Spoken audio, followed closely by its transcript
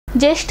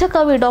ज्येष्ठ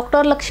कवी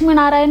डॉक्टर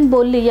लक्ष्मीनारायण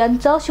बोल्ली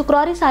यांचं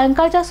शुक्रवारी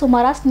सायंकाळच्या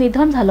सुमारास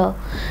निधन झालं।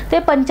 ते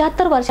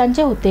 75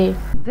 वर्षांचे होते।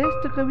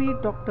 ज्येष्ठ कवी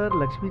डॉक्टर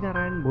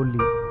लक्ष्मीनारायण बोल्ली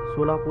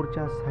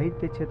सोलापूरच्या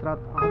साहित्य क्षेत्रात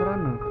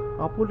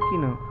आदरानं,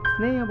 आपुलकीनं,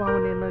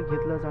 स्नेहभावनेनं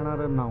घेतलं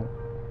जाणारं नाव।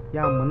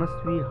 या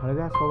मनस्वी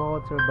हळव्या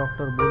स्वभावाचं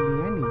डॉक्टर बोल्ली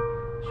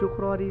यांनी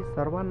शुक्रवारी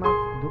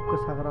सर्वांनाच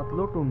दुःखसागरात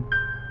लोटून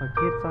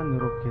अखेरचा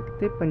निरोप घेतला।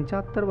 ते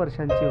 75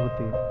 वर्षांचे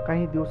होते।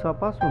 काही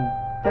दिवसापासून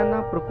त्यांना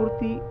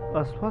प्रकृती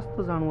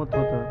अस्वस्थ जाणवत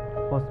होतं।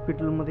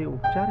 हॉस्पिटलमध्ये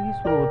उपचारही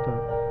सुरू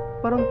होतं,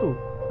 परंतु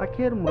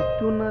अखेर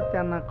मृत्यूनं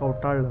त्यांना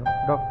कवटाळलं।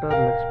 डॉक्टर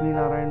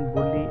लक्ष्मीनारायण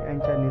बोल्ली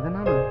यांच्या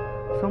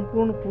निधनानं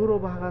संपूर्ण पूर्व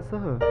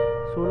भागासह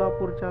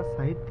सोलापूरच्या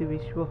साहित्य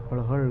विश्व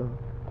हळहळलं।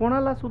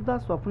 कोणाला सुद्धा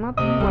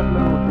स्वप्नातही वाटलं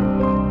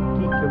नव्हतं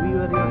की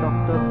कविवर्य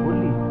डॉक्टर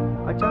बोल्ली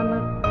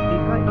अचानक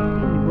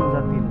एकाएकी निघून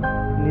जातील।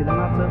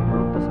 निधनाचं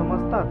वृत्त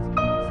समजताच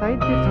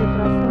साहित्य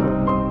क्षेत्रासह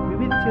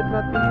विविध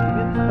क्षेत्रातील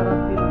विविध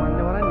स्तरातील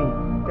मान्यवरांनी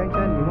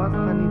त्यांच्या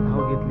निवासस्थानी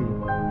धाव घेतली।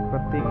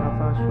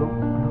 प्रत्येकाचा शोक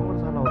अनावर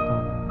झाला होता।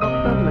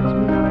 डॉक्टर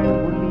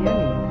लक्ष्मीनारायण बोल्ली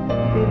यांनी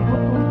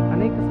तेलुगूतून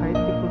अनेक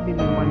साहित्य कृती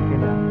निर्माण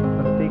केल्या।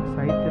 प्रत्येक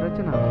साहित्य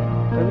रचना,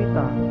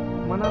 कविता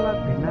मनाला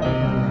भिडणाऱ्या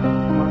ठरल्या।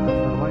 मात्र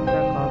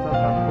सर्वांच्या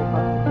काळजाचा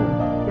ठोका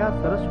चुकून या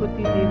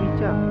सरस्वती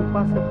देवीच्या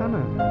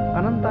उपासकानं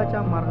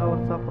अनंताच्या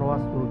मार्गावरचा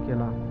प्रवास सुरू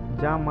केला,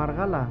 ज्या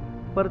मार्गाला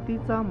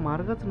परतीचा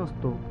मार्गच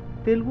नसतो।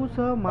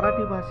 तेलुगूसह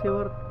मराठी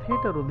भाषेवर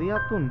थेट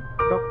हृदयातून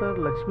डॉक्टर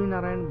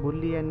लक्ष्मीनारायण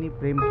बोल्ली यांनी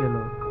प्रेम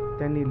केलं।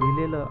 त्यांनी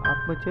लिहिलेलं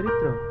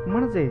आत्मचरित्र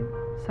म्हणजे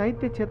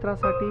साहित्य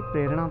क्षेत्रासाठी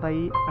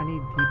प्रेरणादायी आणि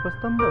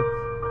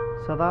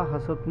दीपस्तंभच। सदा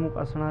हसतमुख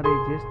असणारे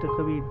ज्येष्ठ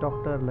कवी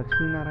डॉक्टर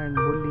लक्ष्मीनारायण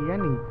बोल्ली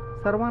यांनी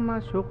सर्वांना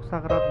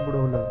शोकसागरात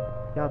बुडवलं।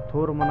 या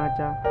थोर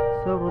मनाच्या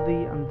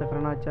सहृदयी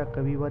अंतःकरणाच्या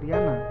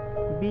कविवर्यांना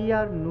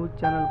BR न्यूज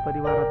चॅनल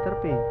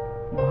परिवारातर्फे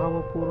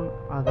भावपूर्ण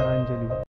आदरांजली।